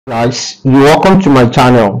Guys, you're welcome to my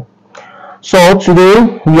channel. So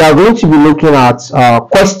today we are going to be looking at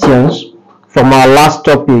questions from our last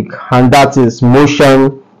topic, and that is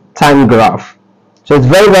motion time graph. So it's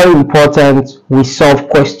very important we solve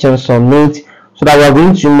questions on it so that we are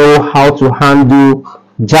going to know how to handle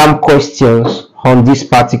JAMB questions on this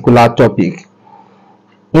particular topic.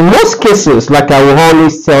 In most cases, like I will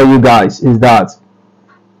always tell you guys, is that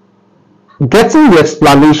getting the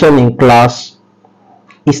explanation in class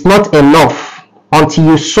is not enough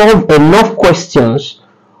until you solve enough questions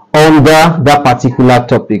under that particular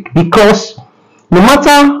topic, because no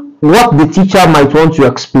matter what the teacher might want to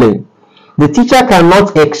explain, the teacher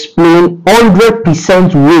cannot explain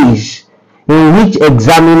 100% ways in which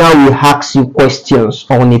examiner will ask you questions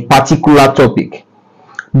on a particular topic.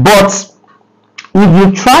 But if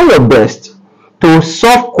you try your best to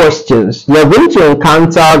solve questions, you are going to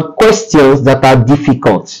encounter questions that are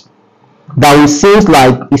difficult, that will seem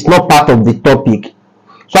like it's not part of the topic.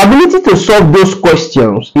 So ability to solve those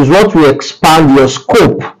questions is what will expand your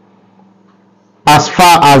scope as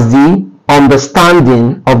far as the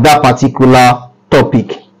understanding of that particular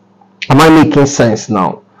topic. Am I making sense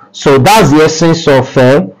now? So that's the essence of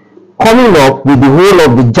coming up with the whole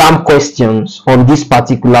of the JAMB questions on this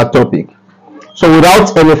particular topic. So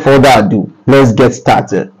without any further ado, let's get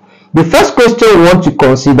started. The first question we want to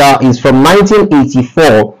consider is from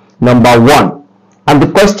 1984, number 1, and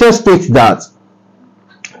the question states that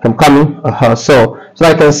I'm coming so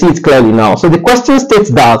I can see it clearly now. So the question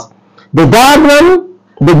states that the diagram,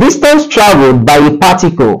 the distance traveled by a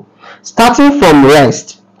particle starting from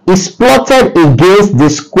rest is plotted against the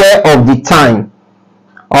square of the time,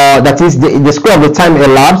 that is the square of the time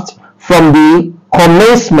elapsed from the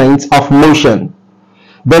commencement of motion.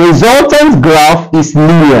 The resultant graph is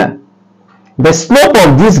linear. The slope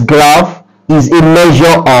of this graph is a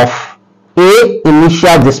measure of A,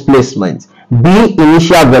 initial displacement, B,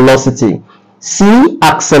 initial velocity, C,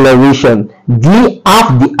 acceleration, D,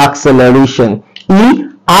 half the acceleration, E,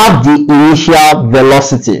 half the initial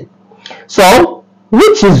velocity. So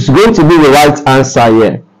which is going to be the right answer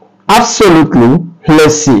here? Absolutely,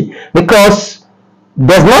 let's see, because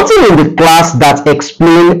there's nothing in the class that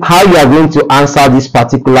explains how you are going to answer this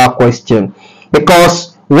particular question,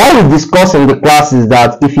 because what we discuss in the class is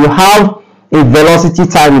that if you have a velocity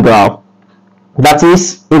time graph, that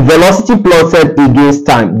is a velocity plotted against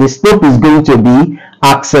time, the slope is going to be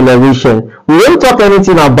acceleration. We won't talk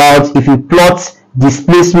anything about if you plot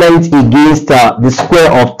displacement against the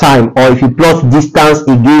square of time, or if you plot distance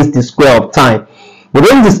against the square of time. We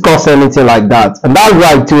don't discuss anything like that, and that's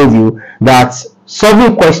why I told you that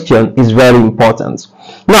solving question is very important.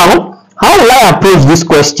 Now, how will I approach this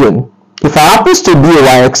question if I happen to be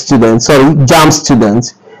a YX student, JAMB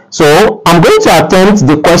student? So I'm going to attempt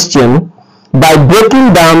the question by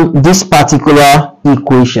breaking down this particular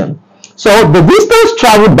equation. So the distance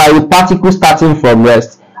traveled by a particle starting from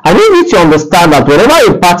rest, I need you to understand that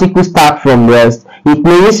whenever a particle starts from rest, it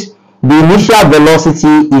means the initial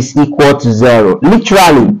velocity is equal to 0.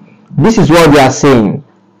 Literally, this is what they are saying.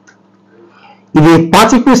 If a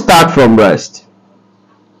particle starts from rest,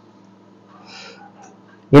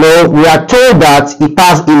 we are told that it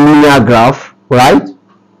has a linear graph, right?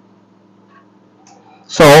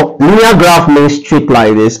 So linear graph means straight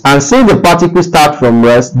like this, and say the particle starts from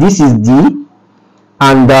rest, this is D,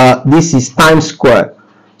 and this is time square.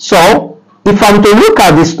 So if I'm to look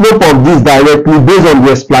at the slope of this directly based on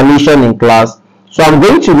the explanation in class, so I'm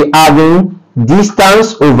going to be having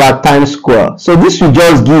distance over time square. So this will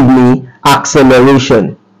just give me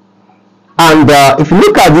acceleration. And if you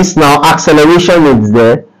look at this now, acceleration is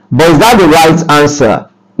there, but is that the right answer?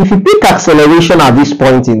 If you pick acceleration at this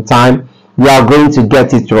point in time, you are going to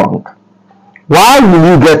get it wrong. Why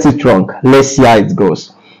will you get it wrong? Let's see how it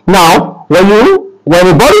goes. Now, when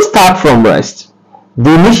a body starts from rest,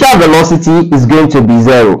 the initial velocity is going to be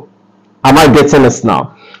 0. Am I getting this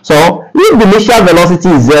now? So if the initial velocity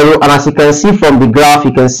is 0, and as you can see from the graph,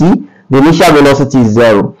 you can see the initial velocity is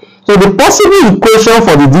 0. So the possible equation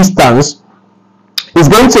for the distance is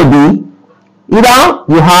going to be either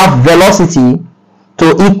you have velocity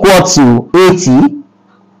to equal to 80,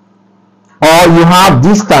 or you have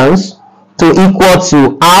distance to equal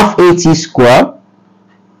to half AT square,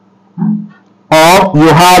 or you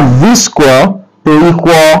have V square to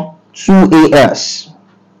equal 2AS.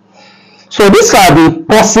 So these are the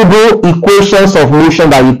possible equations of motion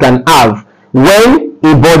that you can have when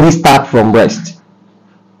a body starts from rest.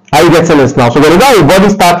 Are you getting this now? So whenever a body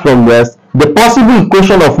starts from rest, the possible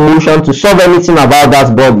equation of motion to solve anything about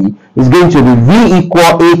that body is going to be V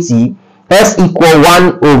equal 80, S equal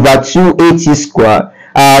 1 over 2 AT square,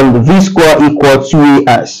 and v square equal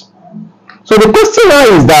 2as. So the question now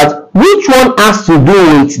is that which one has to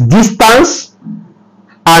do with distance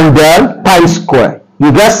and then time square?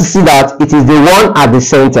 You guys see that it is the one at the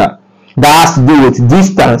center that has to do with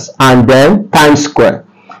distance and then time square.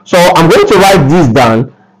 So I'm going to write this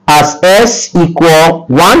down as s equal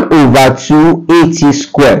 1 over 2 at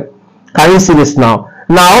square. Can you see this now?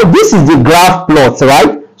 Now this is the graph plot,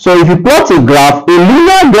 right? So if you plot a graph, a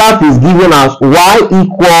linear graph is given as y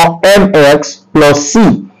equal mx plus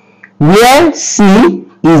c, where c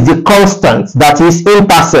is the constant, that is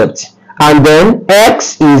intercept, and then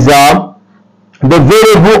x is the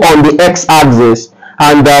variable on the x-axis,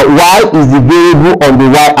 and y is the variable on the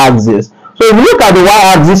y-axis. So if you look at the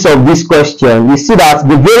y-axis of this question, you see that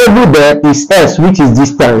the variable there is s, which is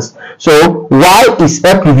distance. So y is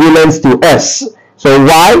equivalent to s. So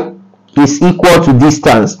y is equal to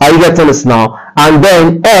distance. Are you getting this now? And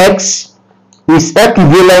then x is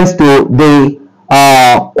equivalent to the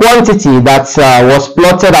quantity that was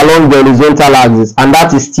plotted along the horizontal axis, and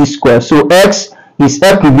that is t square. So x is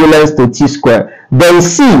equivalent to t square. Then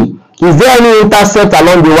c, is there any intercept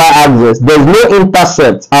along the y-axis? There is no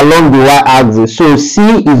intercept along the y-axis, so c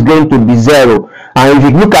is going to be 0. And if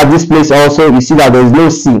you look at this place also, you see that there is no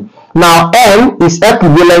c. Now m is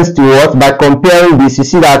equivalent to what? By comparing this, you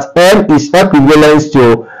see that m is equivalent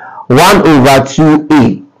to 1 over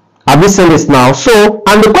 2a. Have you seen this now? So,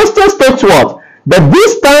 and the question states what? The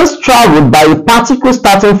distance traveled by a particle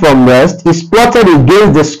starting from rest is plotted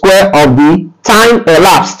against the square of the time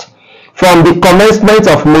elapsed from the commencement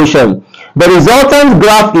of motion. The resultant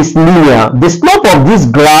graph is linear. The slope of this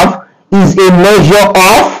graph is a measure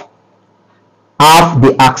of half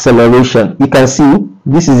the acceleration. You can see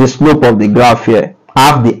this is the slope of the graph here,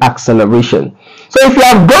 half the acceleration. So if you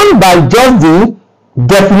have gone by just the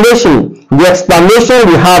definition, the explanation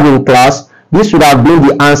we have in class, this would have been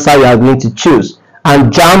the answer you are going to choose.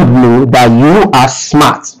 And JAMB knew that you are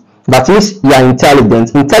smart. That is, you are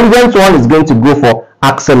intelligent. Intelligent one is going to go for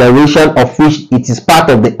acceleration, of which it is part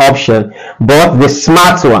of the option. But the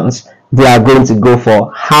smart ones, they are going to go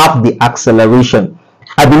for half the acceleration.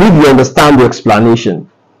 I believe you understand the explanation.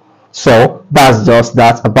 So that's just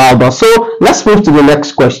that about that. So let's move to the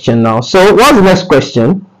next question now. So what's the next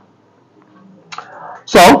question?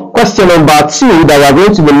 So question number 2 that we are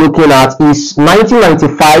going to be looking at is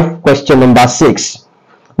 1995 question number 6.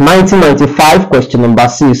 1995 question number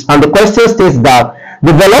 6, and the question states that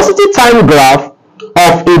the velocity time graph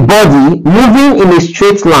of a body moving in a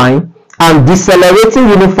straight line and decelerating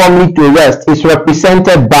uniformly to rest is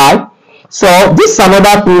represented by. So this is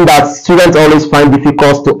another thing that students always find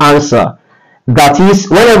difficult to answer. That is,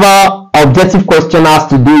 whenever objective question has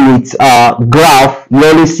to do with graph, you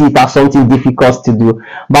always see it as something difficult to do.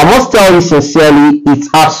 But I must tell you sincerely, it's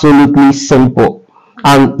absolutely simple.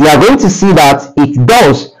 And you are going to see that it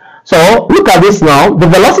does. So look at this now. The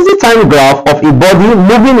velocity time graph of a body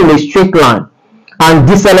moving in a straight line and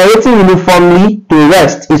decelerating uniformly to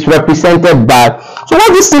rest is represented by. So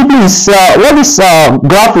what this simply is, what this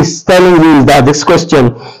graph is telling you is that this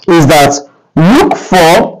question is that look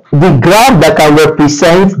for the graph that can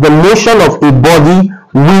represent the motion of a body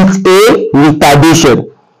with a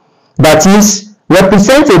retardation. That is,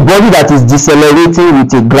 represent a body that is decelerating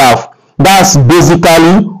with a graph. That's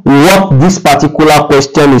basically what this particular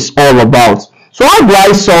question is all about. So how do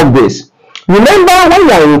I solve this? Remember, when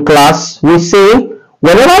you are in class, we say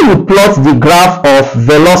whenever you plot the graph of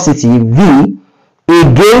velocity v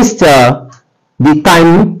against the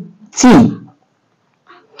time t,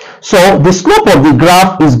 so the slope of the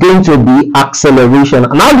graph is going to be acceleration.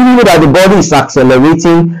 And how do you know that the body is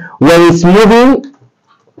accelerating? When it's moving,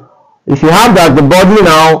 if you have that the body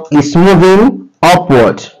now is moving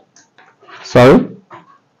upward. Sorry.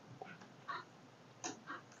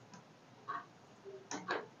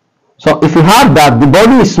 So if you have that the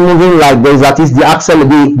body is moving like this, that is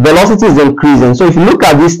the velocity is increasing. So if you look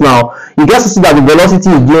at this now, you get to see that the velocity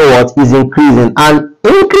is doing what? Is increasing. And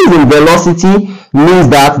increase in velocity means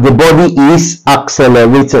that the body is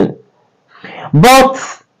accelerating. But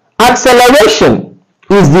acceleration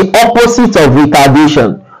is the opposite of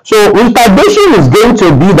retardation. So retardation is going to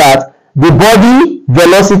be that the body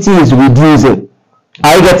velocity is reducing.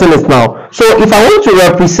 Are you getting it now? So if I want to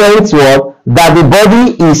represent what? That the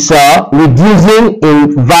body is reducing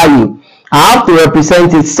in value, I have to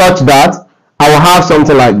represent it such that I will have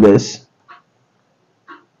something like this.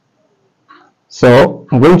 So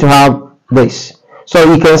I'm going to have this.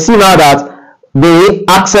 So you can see now that the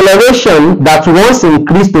acceleration that once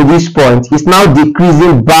increased to this point is now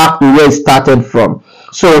decreasing back to where it started from.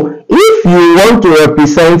 So if you want to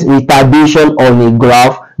represent retardation on a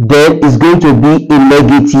graph, then it's going to be a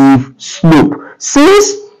negative slope.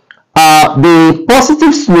 Since the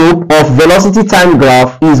positive slope of velocity time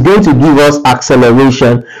graph is going to give us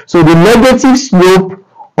acceleration, so the negative slope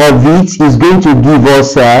of it is going to give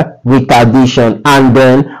us retardation, and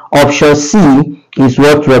then option C is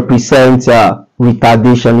what represents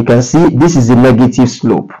retardation. You can see this is a negative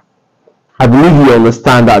slope. I believe you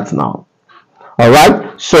understand that now. All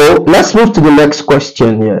right, so let's move to the next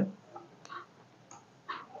question here.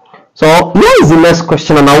 So here is the next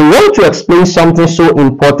question, and I want to explain something so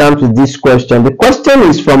important with this question. The question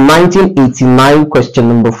is from 1989, question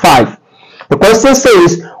number 5. The question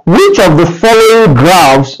says, which of the following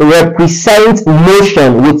graphs represent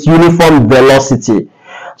motion with uniform velocity?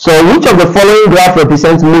 So which of the following graph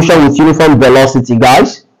represents motion with uniform velocity,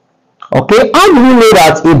 guys? Okay, how do we know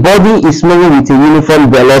that a body is moving with a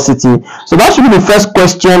uniform velocity? So that should be the first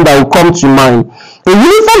question that will come to mind. A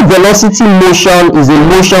uniform velocity motion is a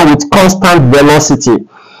motion with constant velocity.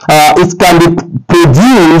 It can be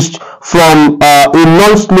produced from a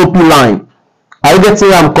non-slopy line. Are you getting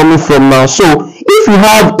where I'm coming from now? So if you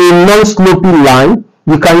have a non-slopy line,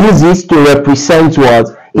 you can use this to represent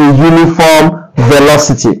what? A uniform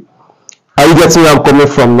velocity. Are you getting where I'm coming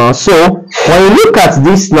from now? So when you look at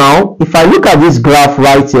this now, if I look at this graph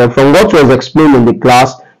right here, from what was explained in the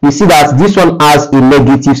class, you see that this one has a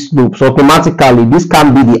negative slope. So automatically, this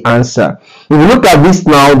can be the answer. If you look at this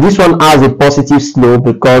now, this one has a positive slope,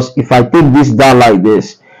 because if I take this down like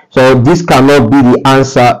this, so this cannot be the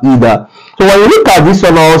answer either. So when you look at this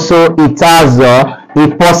one also, it has a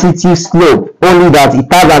positive slope, only that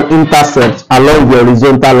it has an intercept along the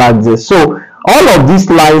horizontal axis. So all of these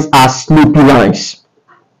lines are slopy lines.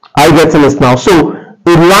 Are you getting this now? So a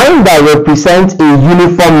line that represents a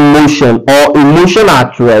uniform motion or a motion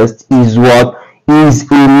at rest is what? Is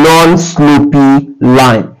a non-slopy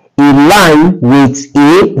line. A line with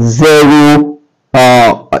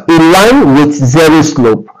zero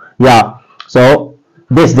slope. Yeah. So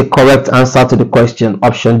this is the correct answer to the question,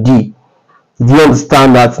 option D. Do you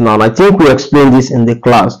understand that now? I think we explained this in the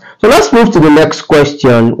class. So let's move to the next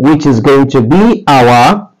question, which is going to be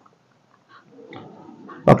our,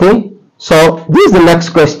 okay, so this is the next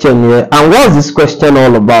question here. And what is this question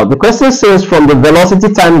all about? The question says, from the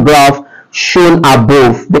velocity time graph shown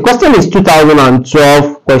above. The question is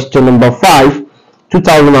 2012, question number 5.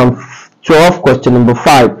 2012, question number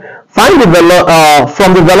 5. Find the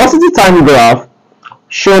from the velocity time graph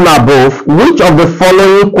shown above, which of the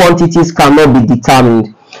following quantities cannot be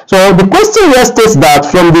determined? So the question here states that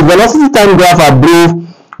from the velocity time graph above,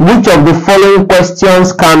 which of the following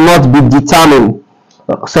questions cannot be determined?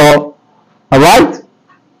 So, all right.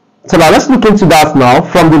 So now let's look into that now.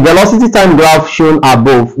 From the velocity time graph shown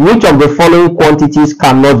above, which of the following quantities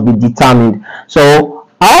cannot be determined? So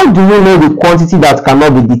how do we know the quantity that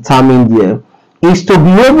cannot be determined here? Is to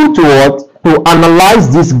be able to what? To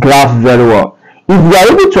analyze this graph very well. If we are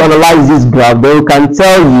able to analyze this graph, then we can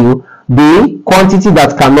tell you the quantity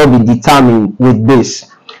that cannot be determined with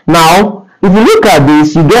this. Now, if you look at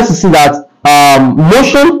this, you get to see that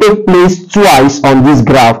motion takes place twice on this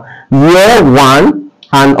graph, year 1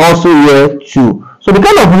 and also year 2. So the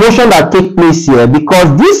kind of motion that takes place here,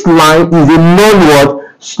 because this line is a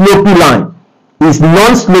non-slopy line, is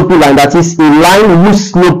non-slopy line, that is a line whose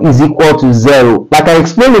slope is equal to 0. Like I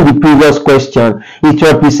explained in the previous question, it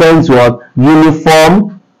represents what?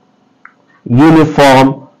 Uniform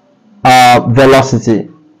velocity.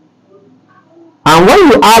 And when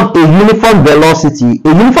you have a uniform velocity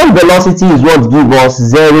is what gives us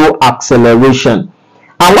 0 acceleration.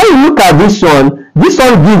 And when you look at this one gives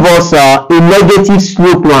us a negative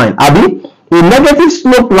slope line. A negative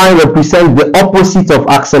slope line represents the opposite of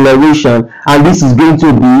acceleration, and this is going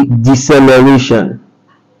to be deceleration.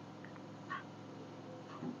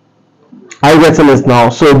 Are you getting this now?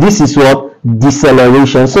 So this is what?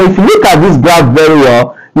 Deceleration. So if you look at this graph very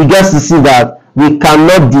well, you get to see that we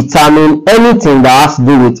cannot determine anything that has to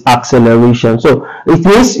do with acceleration. So it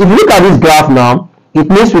means, if you look at this graph now, it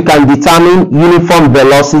means we can determine uniform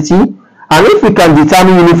velocity. And if we can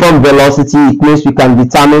determine uniform velocity, it means we can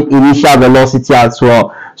determine initial velocity as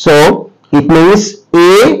well. So it means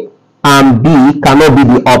A and B cannot be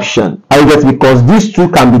the option. I get, because these two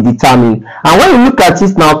can be determined. And when you look at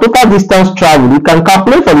it now, total distance traveled, you can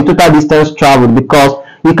calculate for the total distance traveled, because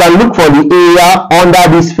you can look for the area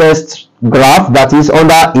under this first graph, that is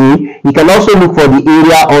under A. You can also look for the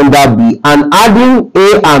area under B, and adding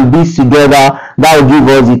A and B together, that will give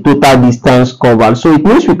us the total distance covered. So it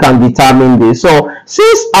means we can determine this. So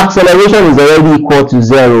since acceleration is already equal to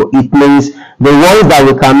 0, it means the ones that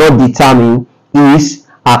we cannot determine is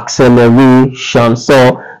acceleration.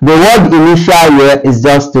 So the word initial here is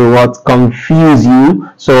just to what? Confuse you.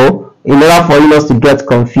 So in order for you not to get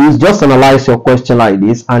confused, just analyze your question like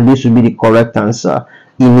this, and this will be the correct answer.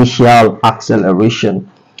 Initial acceleration.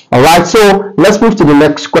 All right, so let's move to the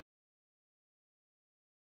next question.